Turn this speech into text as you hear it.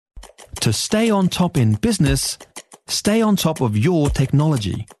To stay on top in business, stay on top of your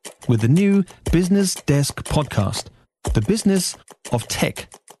technology with the new Business Desk podcast, The Business of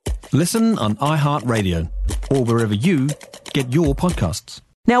Tech. Listen on iHeartRadio or wherever you get your podcasts.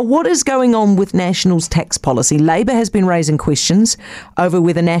 Now, what is going on with National's tax policy? Labor has been raising questions over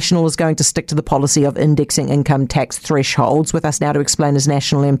whether National is going to stick to the policy of indexing income tax thresholds. With us now to explain is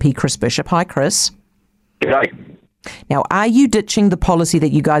National MP Chris Bishop. Hi, Chris. G'day. Now, are you ditching the policy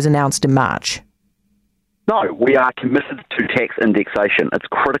that you guys announced in March? No, we are committed to tax indexation. It's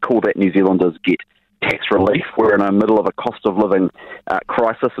critical that New Zealanders get tax relief. We're in the middle of a cost of living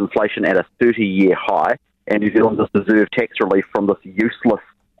crisis, inflation at a 30-year high, and New Zealanders deserve tax relief from this useless,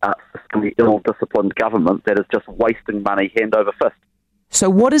 fiscally ill-disciplined government that is just wasting money hand over fist.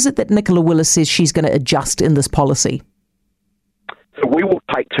 So what is it that Nicola Willis says she's going to adjust in this policy? So we will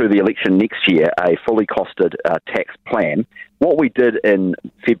take to the election next year a fully costed tax plan. What we did in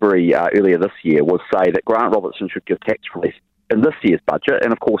February earlier this year was say that Grant Robertson should give tax relief in this year's budget,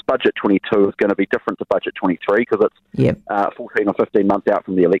 and of course Budget 22 is going to be different to Budget 23 because it's 14 or 15 months out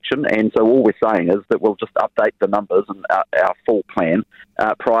from the election, and so all we're saying is that we'll just update the numbers and our full plan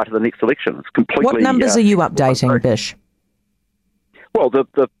prior to the next election. It's completely... What numbers are you updating, Bish? Well,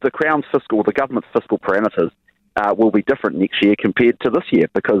 the Crown's fiscal, the government's fiscal parameters will be different next year compared to this year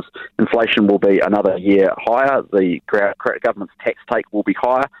because inflation will be another year higher, the government's tax take will be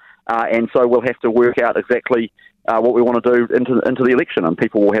higher, and so we'll have to work out exactly what we want to do into the election, and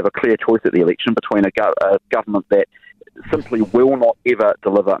people will have a clear choice at the election between a government that simply will not ever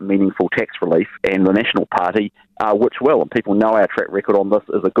deliver meaningful tax relief and the National Party which will. And people know our track record on this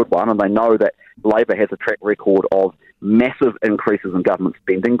is a good one, and they know that Labor has a track record of massive increases in government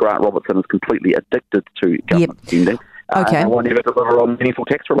spending. Grant Robertson is completely addicted to government spending. And will never deliver on meaningful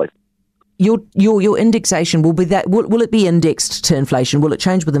tax relief. Your indexation will be that. Will it be indexed to inflation? Will it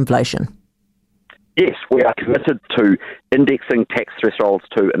change with inflation? Yes, we are committed to indexing tax thresholds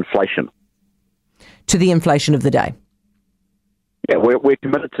to inflation. To the inflation of the day? Yeah, we're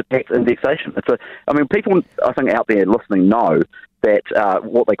committed to tax indexation. People, I think, out there listening know that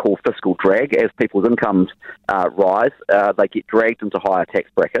what they call fiscal drag, as people's incomes rise, they get dragged into higher tax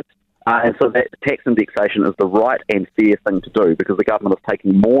brackets. And so that tax indexation is the right and fair thing to do because the government is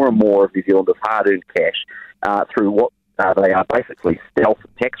taking more and more of New Zealanders' hard-earned cash through what they are basically stealth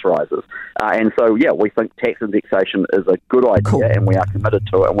tax rises. And so, we think tax indexation is a good idea and we are committed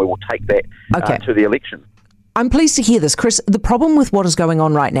to it, and we will take that to the election. I'm pleased to hear this, Chris. The problem with what is going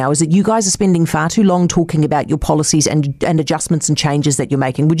on right now is that you guys are spending far too long talking about your policies and adjustments and changes that you're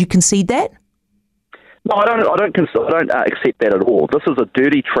making. Would you concede that? No, I don't accept that at all. This is a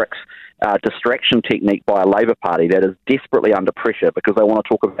dirty tricks distraction technique by a Labor Party that is desperately under pressure because they want to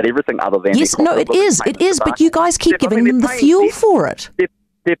talk about everything other than... Yes, no, it is, but you guys keep giving them the fuel for it.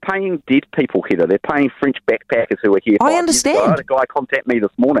 They're paying dead people, Heather. They're paying French backpackers who are here. I understand. I had a guy contact me this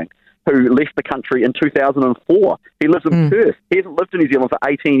morning who left the country in 2004. He lives in Perth. He hasn't lived in New Zealand for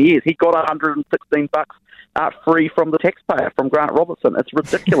 18 years. He got $116 free from the taxpayer, from Grant Robertson. It's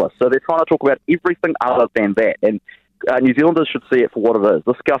ridiculous. So they're trying to talk about everything other than that. And New Zealanders should see it for what it is.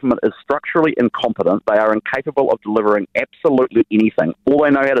 This government is structurally incompetent. They are incapable of delivering absolutely anything. All they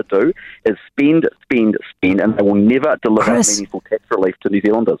know how to do is spend, and they will never deliver meaningful tax relief to New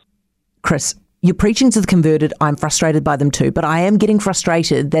Zealanders. Chris, you're preaching to the converted. I'm frustrated by them too, but I am getting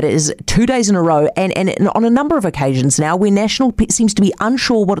frustrated that it is 2 days in a row and on a number of occasions now where National seems to be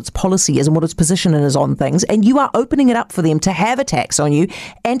unsure what its policy is and what its position is on things, and you are opening it up for them to have a tax on you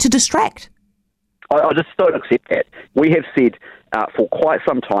and to distract. I just don't accept that. We have said for quite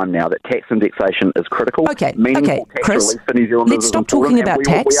some time now that tax indexation is critical. Meaningful tax Chris, relief for New Zealanders let's stop talking about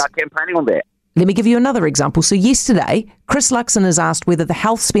tax. We are campaigning on that. Let me give you another example. So yesterday, Chris Luxon is asked whether the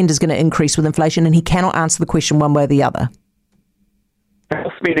health spend is going to increase with inflation, and he cannot answer the question one way or the other.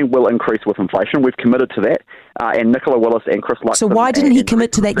 Health spending will increase with inflation. We've committed to that. And Nicola Willis and Chris Luxon... So why didn't he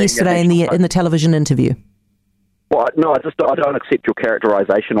commit to that yesterday in the television interview? Well, no, I don't accept your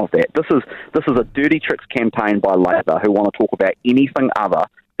characterisation of that. This is a dirty tricks campaign by Labor who want to talk about anything other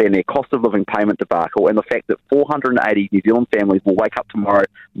than their cost of living payment debacle and the fact that 480 New Zealand families will wake up tomorrow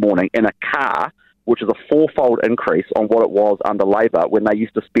morning in a car, which is a fourfold increase on what it was under Labor when they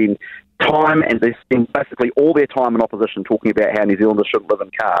used to spend time, and they spend basically all their time in opposition talking about how New Zealanders shouldn't live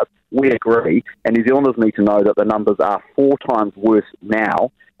in cars. We agree, and New Zealanders need to know that the numbers are 4 times worse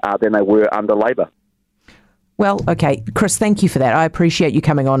now than they were under Labor. Well, okay, Chris, thank you for that. I appreciate you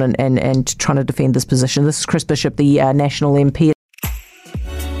coming on and trying to defend this position. This is Chris Bishop, the National MP.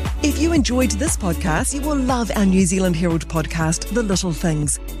 If you enjoyed this podcast, you will love our New Zealand Herald podcast, The Little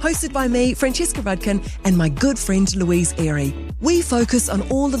Things, hosted by me, Francesca Rudkin, and my good friend Louise Airy. We focus on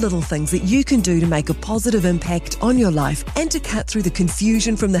all the little things that you can do to make a positive impact on your life and to cut through the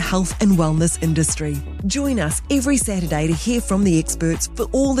confusion from the health and wellness industry. Join us every Saturday to hear from the experts for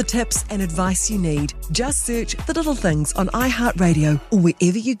all the tips and advice you need. Just search The Little Things on iHeartRadio or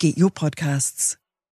wherever you get your podcasts.